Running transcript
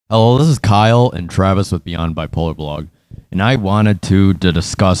Hello, this is Kyle and Travis with Beyond Bipolar Blog, and I wanted to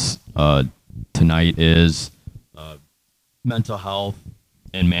discuss tonight is mental health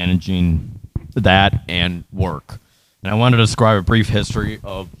and managing that and work. And I wanted to describe a brief history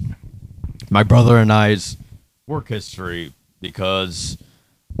of my brother and I's work history, because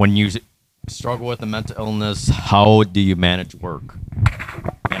when you struggle with a mental illness, how do you manage work?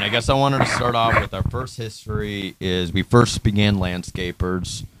 And I guess I wanted to start off with our first history is we first began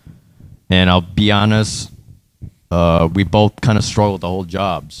landscapers. And I'll be honest, we both kind of struggled with the whole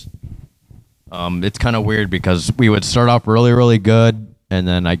jobs. It's kind of weird because we would start off really, really good, and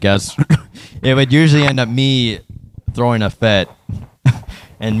then I guess it would usually end up me throwing a fit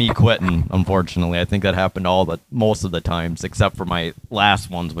and me quitting. Unfortunately, I think that happened most of the times, except for my last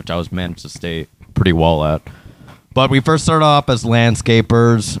ones, which I was managed to stay pretty well at. But we first started off as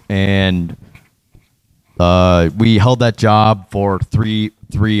landscapers, and we held that job for three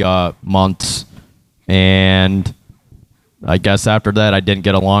months, and I guess after that I didn't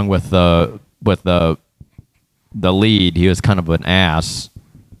get along with the lead. He was kind of an ass,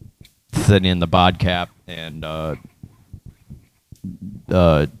 sitting in the bod cap and trying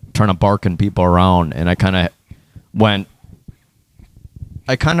to barking people around, and I kind of went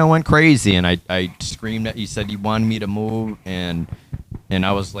crazy, and I screamed at. He said he wanted me to move, and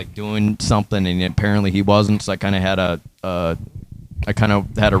I was like doing something, and apparently he wasn't. So I kind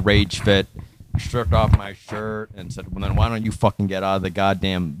of had a rage fit, stripped off my shirt, and said, "Well, then why don't you fucking get out of the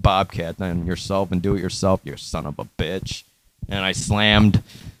goddamn bobcat then yourself and do it yourself, you son of a bitch?" And I slammed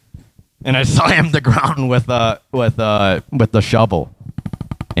the ground with the shovel,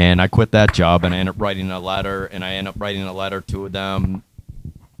 and I quit that job, and I ended up writing a letter to them.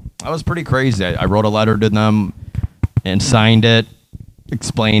 I was pretty crazy. I wrote a letter to them and signed it,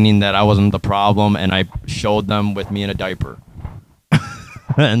 explaining that I wasn't the problem, and I showed them with me in a diaper.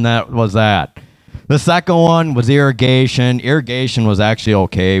 And that was that. The second one was irrigation. Irrigation was actually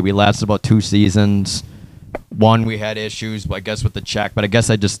okay. We lasted about 2 seasons. One, we had issues, I guess, with the check, but I guess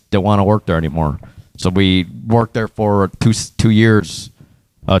I just didn't want to work there anymore. So we worked there for 2 years,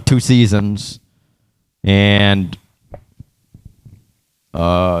 2 seasons, and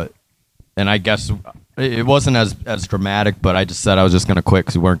I guess it wasn't as dramatic, but I just said I was just gonna quit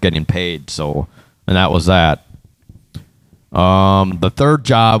because we weren't getting paid. So, and that was that. The third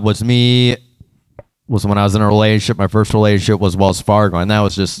job was when I was in a relationship. My first relationship was Wells Fargo, and that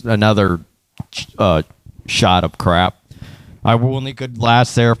was just another shot of crap. I only could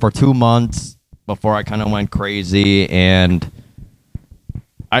last there for 2 months before I kind of went crazy, and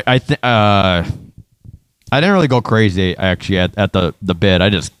I didn't really go crazy actually at the bid. I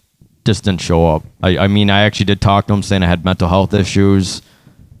just didn't show up. I mean, I actually did talk to them saying I had mental health issues.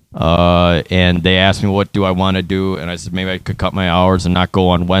 And they asked me what do I want to do, and I said maybe I could cut my hours and not go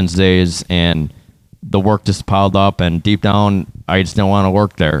on Wednesdays, and the work just piled up, and deep down I just didn't want to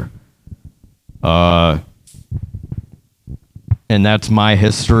work there. And that's my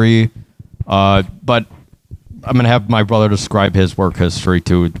history. But I'm gonna have my brother describe his work history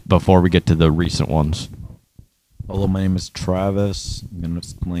too before we get to the recent ones. Hello, my name is Travis. I'm going to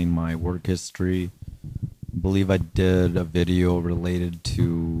explain my work history. I believe I did a video related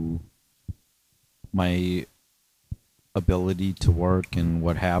to my ability to work and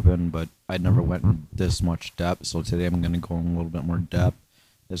what happened, but I never went in this much depth, so today I'm going to go in a little bit more depth.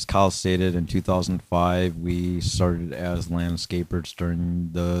 As Kyle stated, in 2005, we started as landscapers during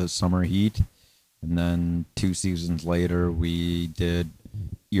the summer heat, and then 2 seasons later, we did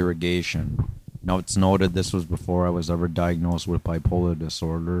irrigation. Now, it's noted this was before I was ever diagnosed with bipolar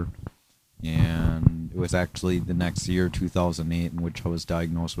disorder, and it was actually the next year, 2008, in which I was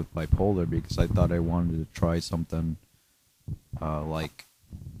diagnosed with bipolar because I thought I wanted to try something like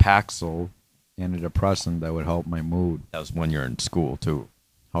Paxil, antidepressant that would help my mood. That was when you're in school too.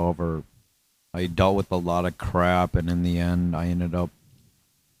 However, I dealt with a lot of crap, and in the end, I ended up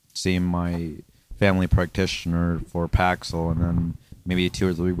seeing my family practitioner for Paxil, and then maybe 2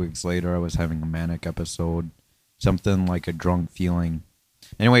 or 3 weeks later, I was having a manic episode, something like a drunk feeling.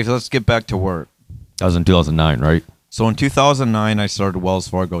 Anyways, let's get back to work. That was in 2009, right? So in 2009, I started Wells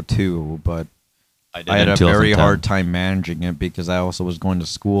Fargo too, but I had a 2010. very hard time managing it because I also was going to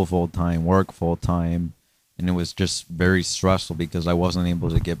school full-time, work full-time, and it was just very stressful because I wasn't able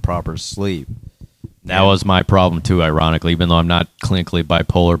to get proper sleep. That was my problem too, ironically. Even though I'm not clinically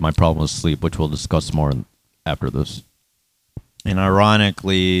bipolar, my problem was sleep, which we'll discuss more after this. And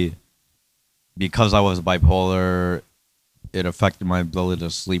ironically, because I was bipolar, it affected my ability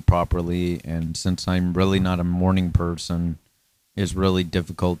to sleep properly. And since I'm really not a morning person, it's really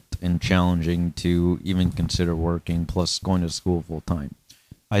difficult and challenging to even consider working, plus going to school full time.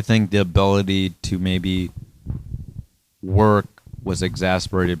 I think the ability to maybe work was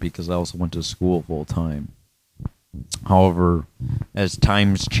exasperated because I also went to school full time. However, as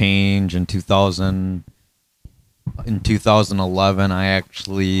times change in 2011, I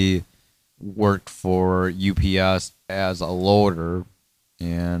actually worked for UPS as a loader,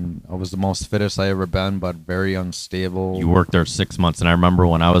 and I was the most fittest I ever been, but very unstable. You worked there 6 months, and I remember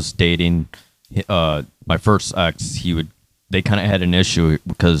when I was dating my first ex, they kind of had an issue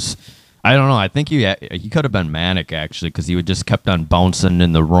because I don't know. I think he could have been manic actually because he would just kept on bouncing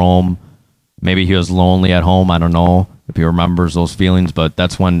in the room. Maybe he was lonely at home. I don't know if he remembers those feelings, but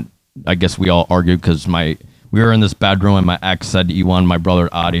that's when I guess we all argued because we were in this bedroom and my ex said he wanted my brother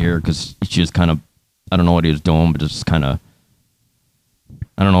out of here because she was kind of, I don't know what he was doing, but just kind of,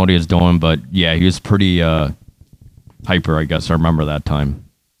 I don't know what he was doing, but yeah, he was pretty hyper, I guess. I remember that time.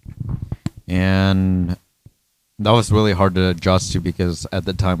 And that was really hard to adjust to because at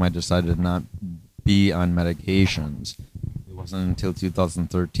the time I decided to not be on medications. It wasn't until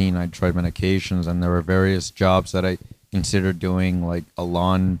 2013 I tried medications, and there were various jobs that I considered doing, like a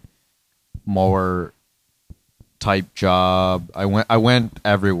lawn mower type job. I went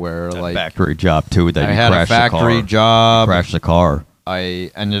everywhere. That like factory job too. That I you had a crashed the factory car. job. Crashed the car. I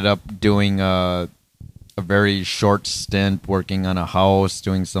ended up doing a very short stint working on a house,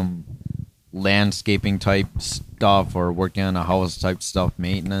 doing some landscaping type stuff or working on a house type stuff,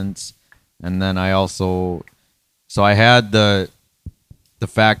 maintenance. And then I also, so I had the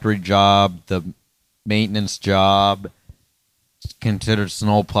factory job, the maintenance job, considered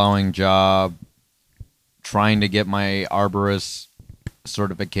snow plowing job, trying to get my arborist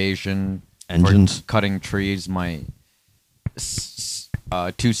certification, Engines. for cutting trees, my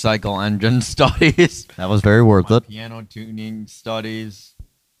 2-cycle engine studies, That was very worth my it. piano tuning studies,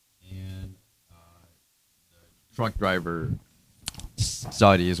 and the truck driver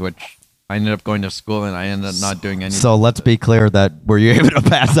studies, which I ended up going to school and I ended up not doing anything. So let's be clear that were you able to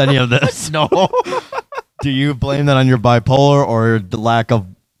pass any of this? No. Do you blame that on your bipolar or the lack of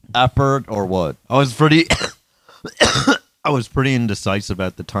effort or what? I was pretty I was pretty indecisive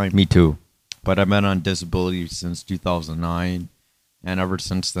at the time. Me too. But I've been on disability since 2009, and ever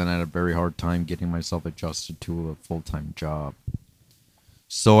since then I had a very hard time getting myself adjusted to a full-time job.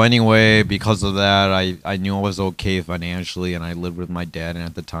 So anyway, because of that, I knew I was okay financially, and I lived with my dad, and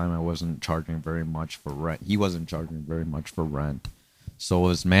at the time I wasn't charging very much for rent. He wasn't charging very much for rent. So it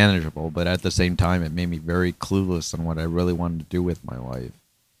was manageable, but at the same time it made me very clueless on what I really wanted to do with my life.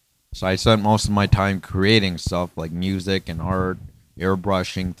 So I spent most of my time creating stuff like music and art,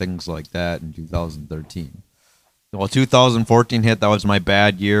 airbrushing, things like that in 2013. Well, 2014 hit, that was my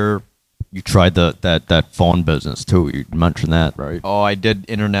bad year. You tried that phone business too. You mentioned that, right? Oh, I did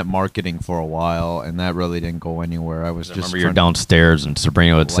internet marketing for a while, and that really didn't go anywhere. I was I just remember you're downstairs and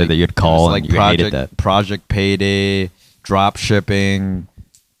Sabrina would say that you'd call and you hated that. Project Payday, drop shipping,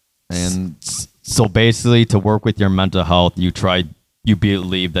 and So basically, to work with your mental health, you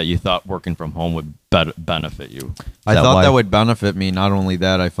believed that you thought working from home would benefit you. I thought that would benefit me. Not only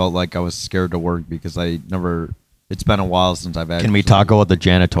that, I felt like I was scared to work because it's been a while since I've actually. Can we talk about the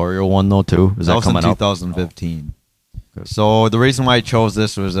janitorial one though too? Is that was coming in up? 2015. Oh. So the reason why I chose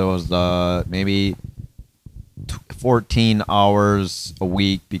this was it was maybe 14 hours a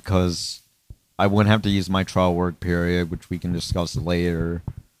week because I wouldn't have to use my trial work period, which we can discuss later.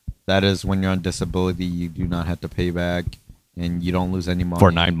 That is when you're on disability, you do not have to pay back, and you don't lose any money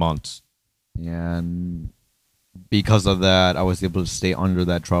For 9 months. And because of that, I was able to stay under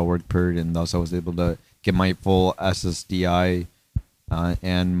that trial work period, and thus I was able to get my full SSDI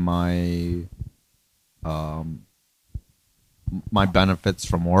and my my benefits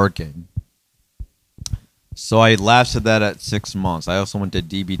from working. So I lasted that at 6 months. I also went to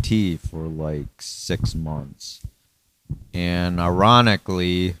DBT for like 6 months. And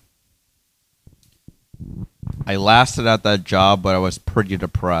ironically, I lasted at that job, but I was pretty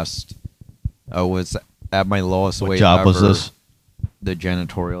depressed. I was at my lowest weight job ever. was this? The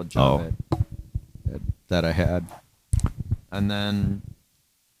janitorial job that I had. And then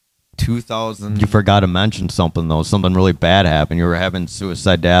 2000... You forgot to mention something though. Something really bad happened. You were having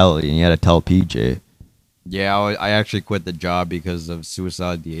suicidality, and you had to tell PJ. Yeah, I actually quit the job because of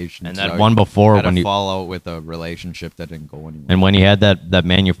suicidation. And that one before, when when you you fall out with a relationship that didn't go anywhere. and when you had that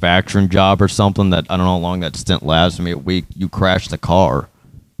manufacturing job or something that I don't know how long that stint lasted, maybe a week, you crashed the car,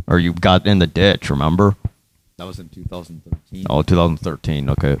 or you got in the ditch. Remember? That was in 2013. Oh, 2013.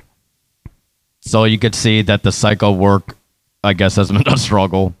 Okay. So you could see that the psycho work, I guess, has been a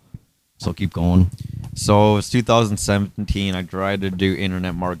struggle. So keep going. So it was 2017. I tried to do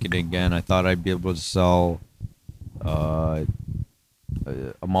internet marketing again. I thought I'd be able to sell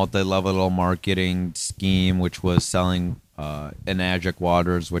a multi-level marketing scheme, which was selling Enagic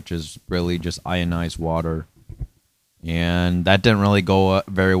waters, which is really just ionized water, and that didn't really go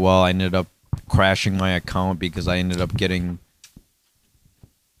very well. I ended up crashing my account because I ended up getting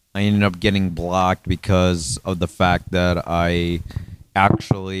blocked because of the fact that I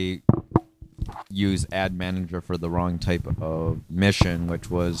actually used Ad Manager for the wrong type of mission, which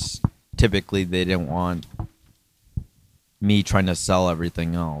was typically they didn't want me trying to sell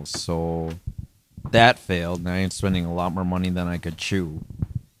everything else. So that failed, and I ended up spending a lot more money than I could chew.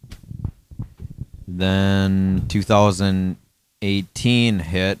 Then 2018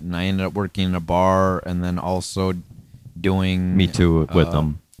 hit, and I ended up working in a bar, and then also doing Me too with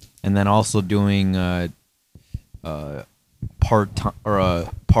them. and then also doing part time or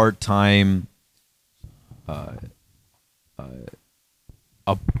a part time a,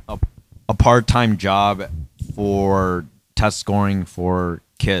 a, a part time job for test scoring for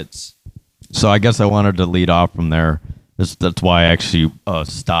kids. So I guess I wanted to lead off from there. That's why I actually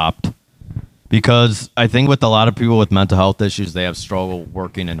stopped. Because I think with a lot of people with mental health issues, they have struggle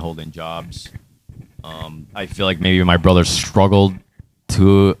working and holding jobs. I feel like maybe my brother struggled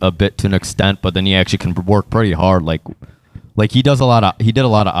to a bit to an extent, but then he actually can work pretty hard. Like he did a lot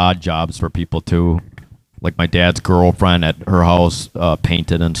of odd jobs for people too. Like my dad's girlfriend at her house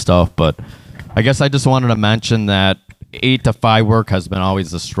painted and stuff. But I guess I just wanted to mention that 8 to 5 work has been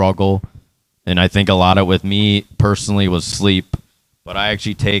always a struggle, and I think a lot of it with me personally was sleep. But I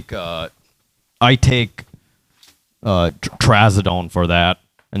actually take trazodone for that,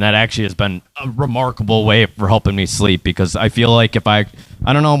 and that actually has been a remarkable way for helping me sleep, because I feel like if I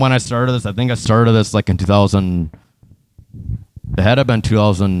don't know when I started this. I think I started this like in 2000. It had to have been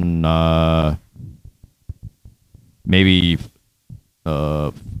 2000, maybe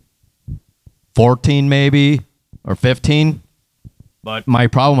 14 maybe, or 15. But my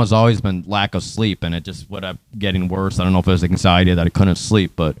problem has always been lack of sleep, and it just would up getting worse. I don't know if it was anxiety that I couldn't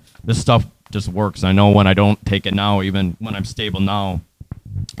sleep, but this stuff just works. I know when I don't take it now, even when I'm stable now,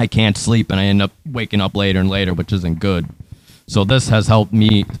 I can't sleep, and I end up waking up later and later, which isn't good. So this has helped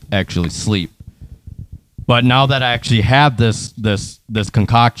me actually sleep. But now that I actually have this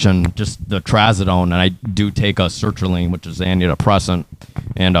concoction, just the trazodone, and I do take a sertraline, which is antidepressant,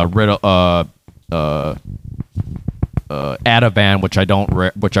 and a Ativan,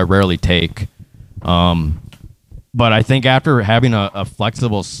 which I rarely take. But I think after having a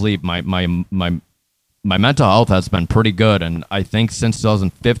flexible sleep, my mental health has been pretty good, and I think since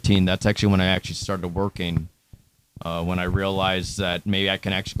 2015, that's actually when I actually started working. When I realized that maybe I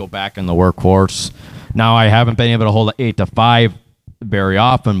can actually go back in the workforce. Now I haven't been able to hold an 8 to 5 very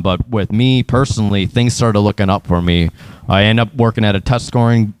often, but with me personally, things started looking up for me. I ended up working at a test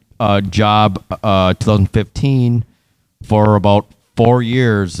scoring job 2015 for about 4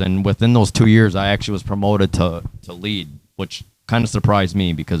 years, and within those 2 years, I actually was promoted to lead, which kind of surprised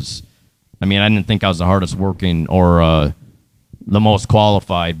me because, I mean, I didn't think I was the hardest working or the most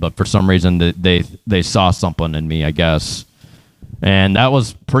qualified, but for some reason they saw something in me, I guess, and that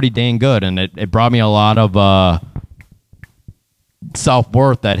was pretty dang good, and it brought me a lot of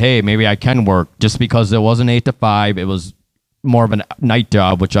self-worth that, hey, maybe I can work, just because it wasn't 8 to 5, it was more of a night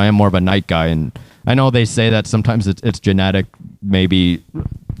job, which I am more of a night guy, and I know they say that sometimes it's genetic. Maybe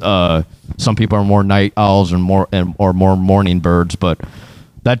some people are more night owls or more morning birds, but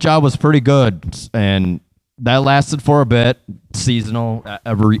that job was pretty good, and that lasted for a bit, seasonal,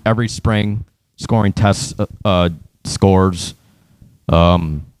 every spring, scoring test scores.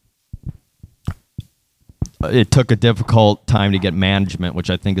 It took a difficult time to get management, which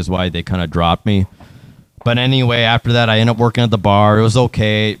I think is why they kind of dropped me. But anyway, after that, I ended up working at the bar. It was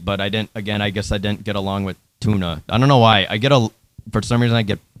okay, but I didn't. Again, I guess I didn't get along with Tuna. I don't know why. For some reason, I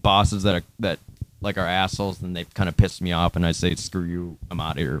get bosses that like are assholes, and they kind of piss me off, and I say, "Screw you, I'm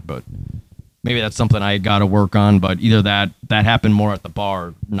out of here." But maybe that's something I got to work on. But either that happened more at the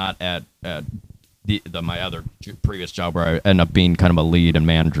bar, not at my other previous job, where I ended up being kind of a lead and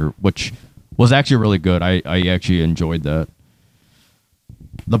manager, which was actually really good. I actually enjoyed that.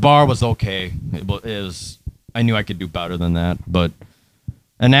 The bar was okay. It was. I knew I could do better than that,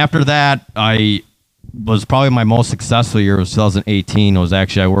 and after that, I was probably my most successful year was 2018. It was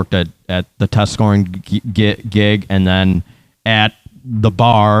actually I worked at the test scoring gig, and then at the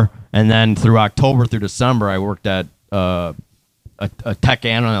bar, and then through October through December, I worked at a tech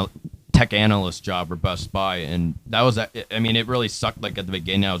analyst job for Best Buy, and that was. I mean, it really sucked. Like at the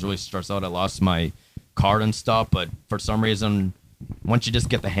beginning, I was really stressed out. I lost my card and stuff, but for some reason, once you just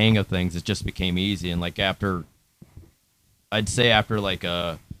get the hang of things, it just became easy. And like I'd say after like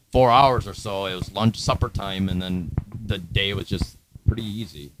 4 hours or so, it was supper time, and then the day was just pretty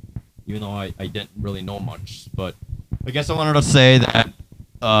easy, even though I didn't really know much. But I guess I wanted to say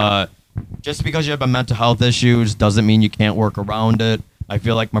that just because you have a mental health issues doesn't mean you can't work around it. I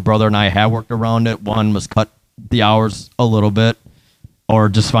feel like my brother and I have worked around it. One was cut the hours a little bit, or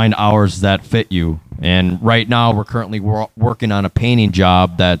just find hours that fit you. And right now, we're currently working on a painting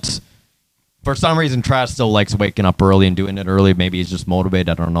job that's, for some reason, Trash still likes waking up early and doing it early. Maybe he's just motivated.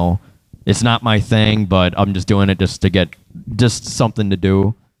 I don't know. It's not my thing, but I'm just doing it just to get just something to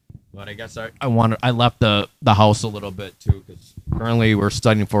do. But I guess I left the house a little bit too, because currently we're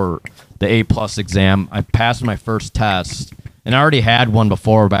studying for the A+ exam. I passed my first test, and I already had one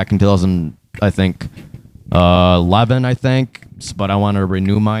before back in 2000, I think 11, I think. But I want to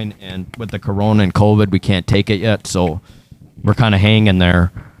renew mine, and with the corona and COVID, we can't take it yet, so we're kind of hanging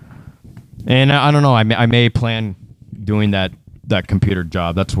there. And I don't know. I may plan doing that computer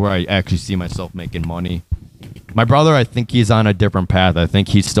job. That's where I actually see myself making money. My brother, I think he's on a different path. I think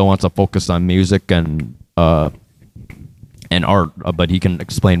he still wants to focus on music and art, but he can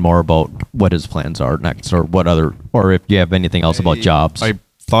explain more about what his plans are next, or if you have anything else about jobs. I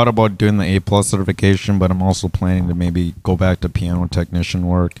thought about doing the A+ certification, but I'm also planning to maybe go back to piano technician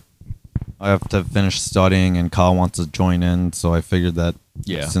work. I have to finish studying, and Kyle wants to join in, so I figured that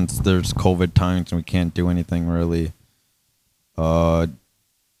since there's COVID times and we can't do anything really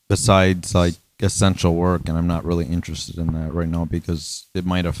besides like essential work, and I'm not really interested in that right now because it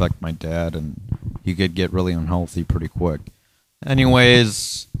might affect my dad and he could get really unhealthy pretty quick.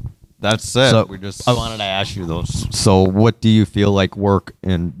 Anyways, that's it. So I wanted to ask you those. So what do you feel like work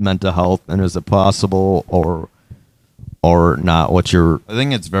in mental health, and is it possible or not? I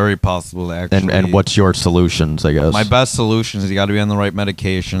think it's very possible actually. And what's your solutions, I guess? My best solution is you got to be on the right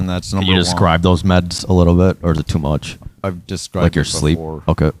medication. That's number one. Can you describe those meds a little bit, or is it too much? I've described like your before. sleep.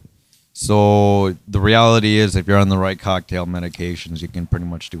 Okay. So the reality is, if you're on the right cocktail medications, you can pretty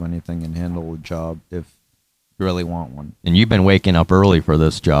much do anything and handle a job if you really want one. And you've been waking up early for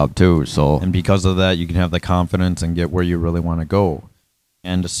this job too, so. And because of that, you can have the confidence and get where you really want to go.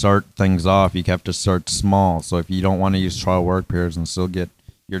 And to start things off, you have to start small. So if you don't want to use trial work periods and still get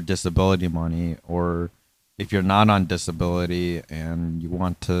your disability money, or if you're not on disability and you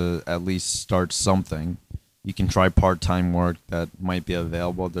want to at least start something, you can try part-time work that might be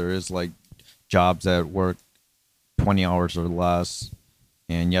available. There is like jobs that work 20 hours or less,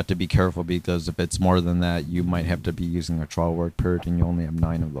 and you have to be careful because if it's more than that, you might have to be using a trial work period, and you only have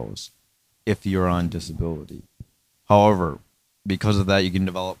 9 of those if you're on disability. However, because of that, you can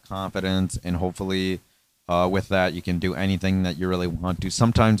develop confidence, and hopefully with that, you can do anything that you really want to.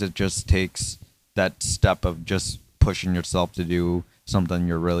 Sometimes it just takes that step of just pushing yourself to do something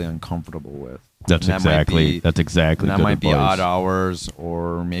you're really uncomfortable with. That's exactly. That might be odd hours,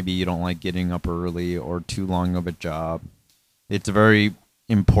 or maybe you don't like getting up early, or too long of a job. It's very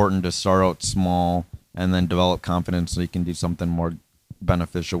important to start out small and then develop confidence so you can do something more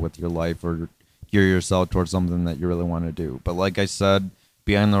beneficial with your life, or gear yourself towards something that you really want to do. But like I said,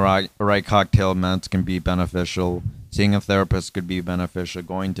 being the right cocktail meds can be beneficial. Seeing a therapist could be beneficial.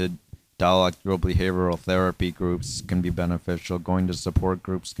 Going to dialectical behavioral therapy groups can be beneficial. Going to support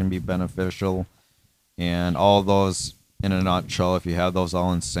groups can be beneficial. And all those, in a nutshell, if you have those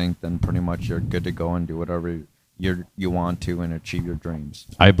all in sync, then pretty much you're good to go and do whatever you want to and achieve your dreams.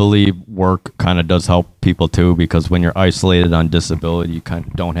 I believe work kind of does help people too, because when you're isolated on disability, you kind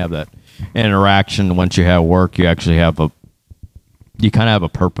of don't have that interaction. Once you have work, you actually have you kind of have a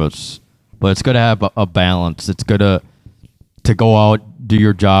purpose. But it's good to have a balance. It's good to go out, do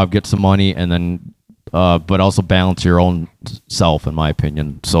your job, get some money, and then but also balance your own self, in my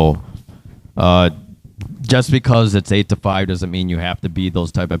opinion. So just because it's 8 to 5 doesn't mean you have to be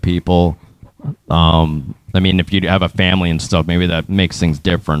those type of people. I mean, if you have a family and stuff, maybe that makes things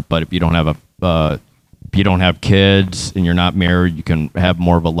different. But if you don't have if you don't have kids and you're not married, you can have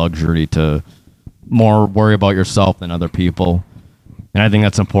more of a luxury to more worry about yourself than other people. And I think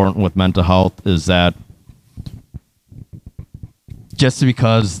that's important with mental health, is that just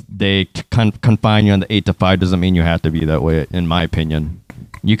because they confine you on the 8 to 5 doesn't mean you have to be that way, in my opinion.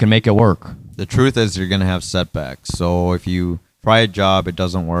 You can make it work. The truth is you're going to have setbacks. So if you try a job, it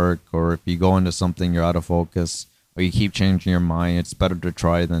doesn't work, or if you go into something, you're out of focus, or you keep changing your mind, it's better to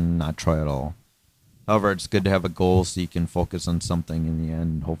try than not try at all. However, it's good to have a goal so you can focus on something in the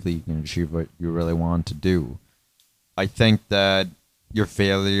end. Hopefully you can achieve what you really want to do. I think that your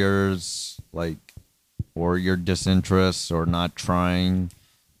failures, or your disinterest or not trying,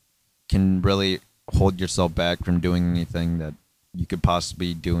 can really hold yourself back from doing anything that you could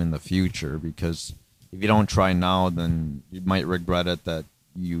possibly do in the future, because if you don't try now, then you might regret it that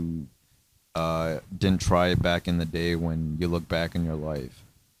you didn't try it back in the day when you look back in your life.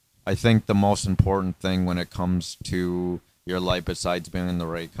 I think the most important thing when it comes to your life, besides being in the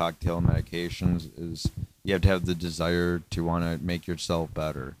right cocktail medications, is you have to have the desire to want to make yourself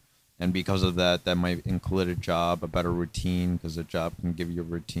better. And because of that, that might include a job, a better routine, because a job can give you a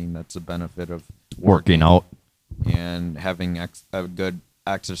routine. That's a benefit of Working out, and having a good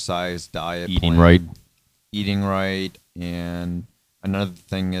exercise diet, eating plan, right. eating right, and another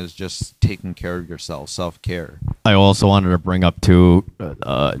thing is just taking care of yourself, self-care. I also wanted to bring up too.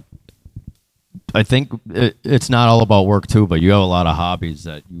 I think it's not all about work too, but you have a lot of hobbies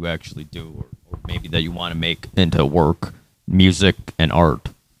that you actually do, or maybe that you want to make into work, music and art,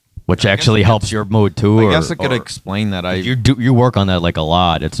 which actually helps your mood too. I guess I could explain that. You work on that like a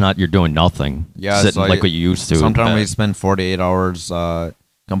lot. It's not you're doing nothing. Yeah, sitting so like what you used to. Sometimes we spend 48 hours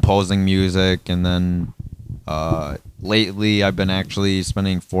composing music, and then lately I've been actually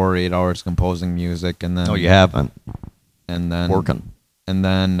spending 48 hours composing music, and then No, you haven't. and then Working. and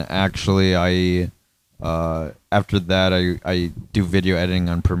then actually I after that I do video editing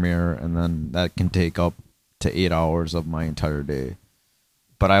on Premiere, and then that can take up to 8 hours of my entire day.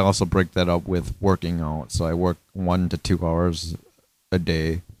 But I also break that up with working out, so I work 1 to 2 hours a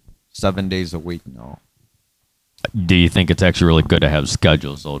day, 7 days a week now. Do you think it's actually really good to have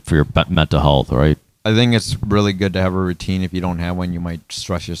schedules though for your mental health, right? I think it's really good to have a routine. If you don't have one, you might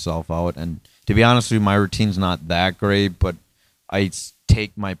stress yourself out. And to be honest with you, my routine's not that great, but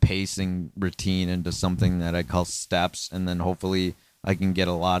take my pacing routine into something that I call steps, and then hopefully I can get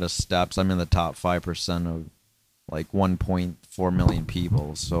a lot of steps. I'm in the top 5% of like 1.4 million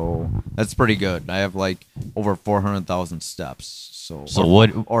people, so that's pretty good. I have like over 400,000 steps.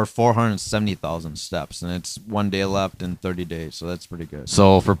 Or 470,000 steps, and it's 1 day left in 30 days, so that's pretty good.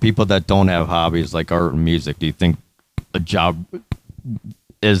 So for people that don't have hobbies like art and music, do you think a job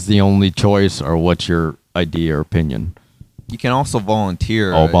is the only choice, or what's your idea or opinion? You can also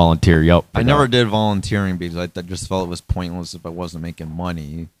volunteer. Oh, volunteer. Yep. I never did volunteering because I just felt it was pointless if I wasn't making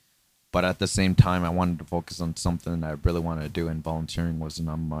money. But at the same time, I wanted to focus on something that I really wanted to do, and volunteering wasn't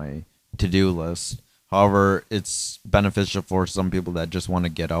on my to-do list. However, it's beneficial for some people that just want to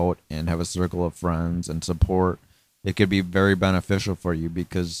get out and have a circle of friends and support. It could be very beneficial for you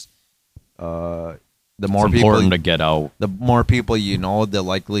because the more it's people important to get out. the more people you know, the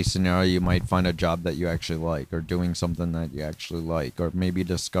likely scenario you might find a job that you actually like, or doing something that you actually like, or maybe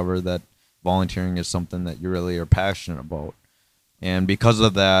discover that volunteering is something that you really are passionate about. And because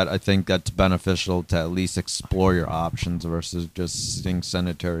of that, I think that's beneficial to at least explore your options versus just sitting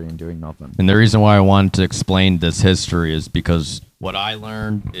sedentary and doing nothing. And the reason why I wanted to explain this history is because what I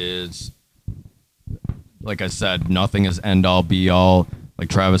learned is, like I said, nothing is end all be all. Like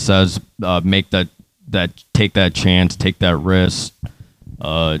Travis says, take that chance, take that risk.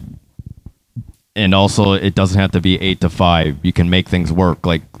 And also, it doesn't have to be 8 to 5. You can make things work,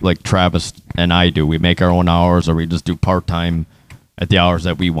 like Travis and I do. We make our own hours, or we just do part time at the hours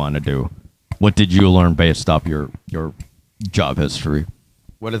that we want to do. What did you learn based off your job history?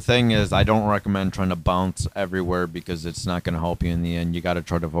 Well, the thing is, I don't recommend trying to bounce everywhere because it's not going to help you in the end. You got to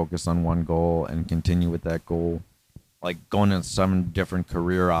try to focus on one goal and continue with that goal. Like going in some different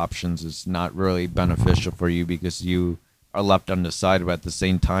career options is not really beneficial for you because you are left undecided. But at the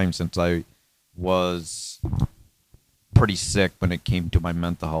same time, since I was pretty sick when it came to my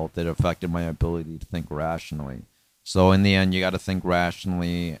mental health, it affected my ability to think rationally. So in the end, you got to think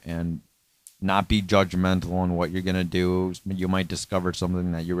rationally and not be judgmental on what you're going to do. You might discover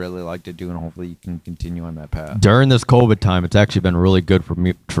something that you really like to do, and hopefully you can continue on that path. During this COVID time, it's actually been really good for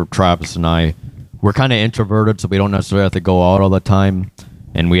me, for Travis and I. We're kind of introverted, so we don't necessarily have to go out all the time.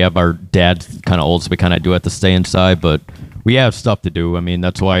 And we have our dad's kind of old, so we kind of do have to stay inside. But we have stuff to do. I mean,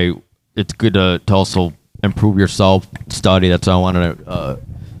 that's why it's good to also improve yourself, study. That's why I wanted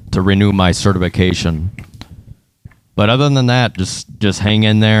to renew my certification. But other than that, just hang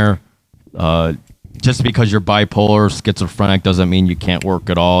in there. Just because you're bipolar, schizophrenic, doesn't mean you can't work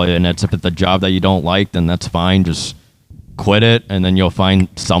at all. And if it's a job that you don't like, then that's fine. Just quit it, and then you'll find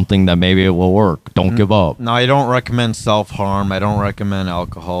something that maybe it will work. Don't give up. No, I don't recommend self-harm. I don't recommend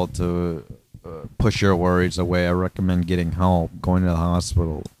alcohol to push your worries away. I recommend getting help, going to the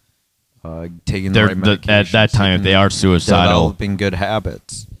hospital, taking the right medication. At that time, if they are suicidal, developing good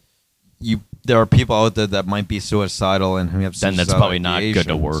habits. There are people out there that might be suicidal and who have suicidal then that's probably not good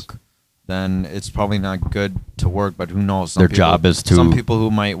to ideations. work. Then it's probably not good to work, but who knows? Their job is to... Some people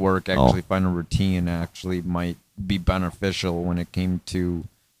who might work actually find a routine, actually might be beneficial when it came to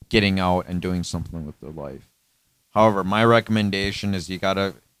getting out and doing something with their life. However, my recommendation is you got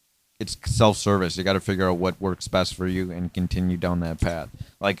to it's self-service. You got to figure out what works best for you and continue down that path.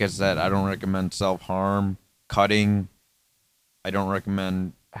 Like I said, I don't recommend self-harm, cutting. I don't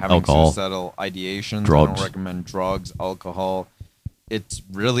recommend having Alcohol. suicidal ideations. I Drugs. don't recommend drugs, alcohol. It's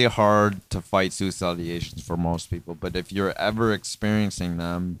really hard to fight suicidal ideations for most people. But if you're ever experiencing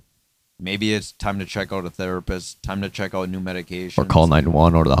them, maybe it's time to check out a therapist, time to check out new medications. Or call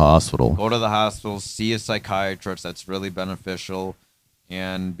 911 or to the hospital. Go to the hospital, see a psychiatrist. That's really beneficial.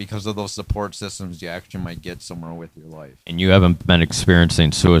 And because of those support systems, you actually might get somewhere with your life. And you haven't been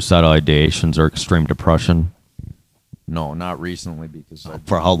experiencing suicidal ideations or extreme depression? No, not recently because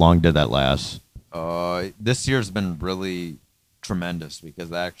For how long did that last? this year's been really tremendous because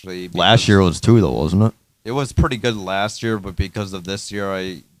Last year was too, though, wasn't it? it was pretty good last year, but because of this year,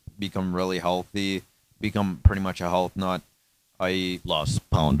 I become really healthy, become pretty much a health nut. I Lost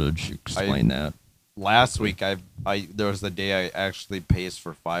poundage. Explain that. last week there was the day I actually paced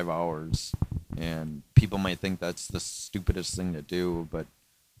for 5 hours, and people might think that's the stupidest thing to do, but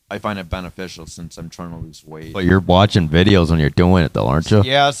I find it beneficial since I'm trying to lose weight. But you're watching videos when you're doing it, though, aren't you?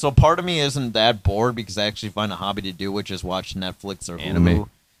 Yeah, so part of me isn't that bored because I actually find a hobby to do, which is watch Netflix or Hulu. Anime.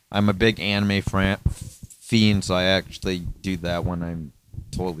 I'm a big anime fiend, so I actually do that when I'm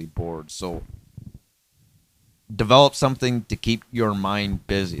totally bored. So develop something to keep your mind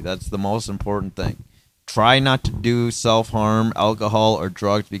busy. That's the most important thing. Try not to do self-harm, alcohol, or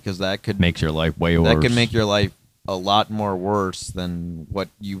drugs because that could Makes your life way worse. that could make your life a lot more worse than what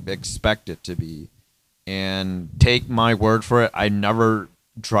you expect it to be. And take my word for it, I never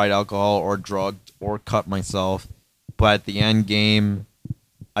tried alcohol or drugged or cut myself. But at the end game,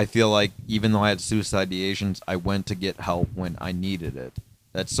 I feel like even though I had suicide ideations, I went to get help when I needed it.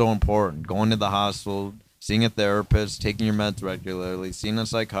 That's so important. Going to the hospital, seeing a therapist, taking your meds regularly, seeing a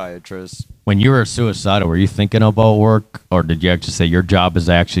psychiatrist. When you were suicidal, were you thinking about work, or did you actually say your job is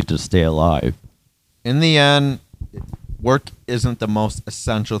actually to stay alive? In the end, work isn't the most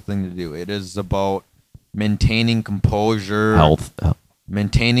essential thing to do. It is about maintaining composure, Health.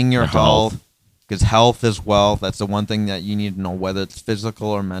 maintaining your Mental health, health. because health is wealth. That's the one thing that you need to know, whether it's physical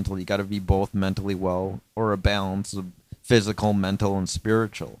or mental. You got to be both mentally well, or a balance of physical, mental, and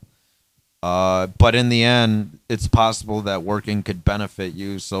spiritual. But in the end, it's possible that working could benefit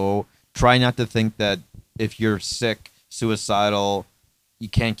you. So try not to think that if you're sick, suicidal, you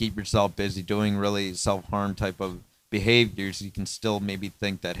can't keep yourself busy doing really self-harm type of behaviors. You can still maybe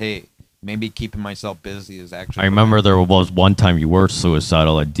think that, hey, maybe keeping myself busy is actually... I remember there was one time you were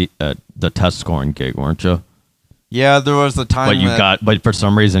suicidal at the test scoring gig, weren't you? Yeah, there was a time But for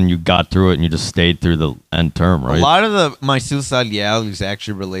some reason you got through it and you just stayed through the end term, right? A lot of my suicidality is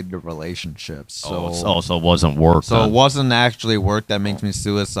actually related to relationships. So, so it wasn't work. so then. it wasn't actually work that makes me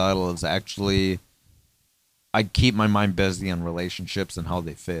suicidal. It's actually... I keep my mind busy on relationships and how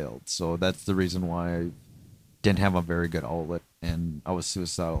they failed. So that's the reason why I didn't have a very good outlet, and I was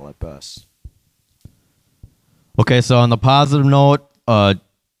suicidal at best. Okay, so on the positive note,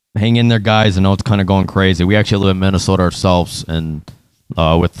 hang in there, guys. I know it's kind of going crazy. We actually live in Minnesota ourselves, and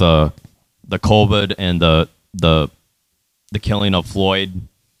with the COVID and the killing of Floyd,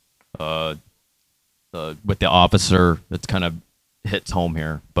 with the officer, it's kind of hits home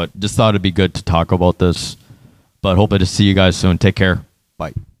here. But just thought it'd be good to talk about this. But hope to see you guys soon. Take care.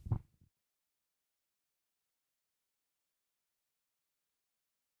 Bye.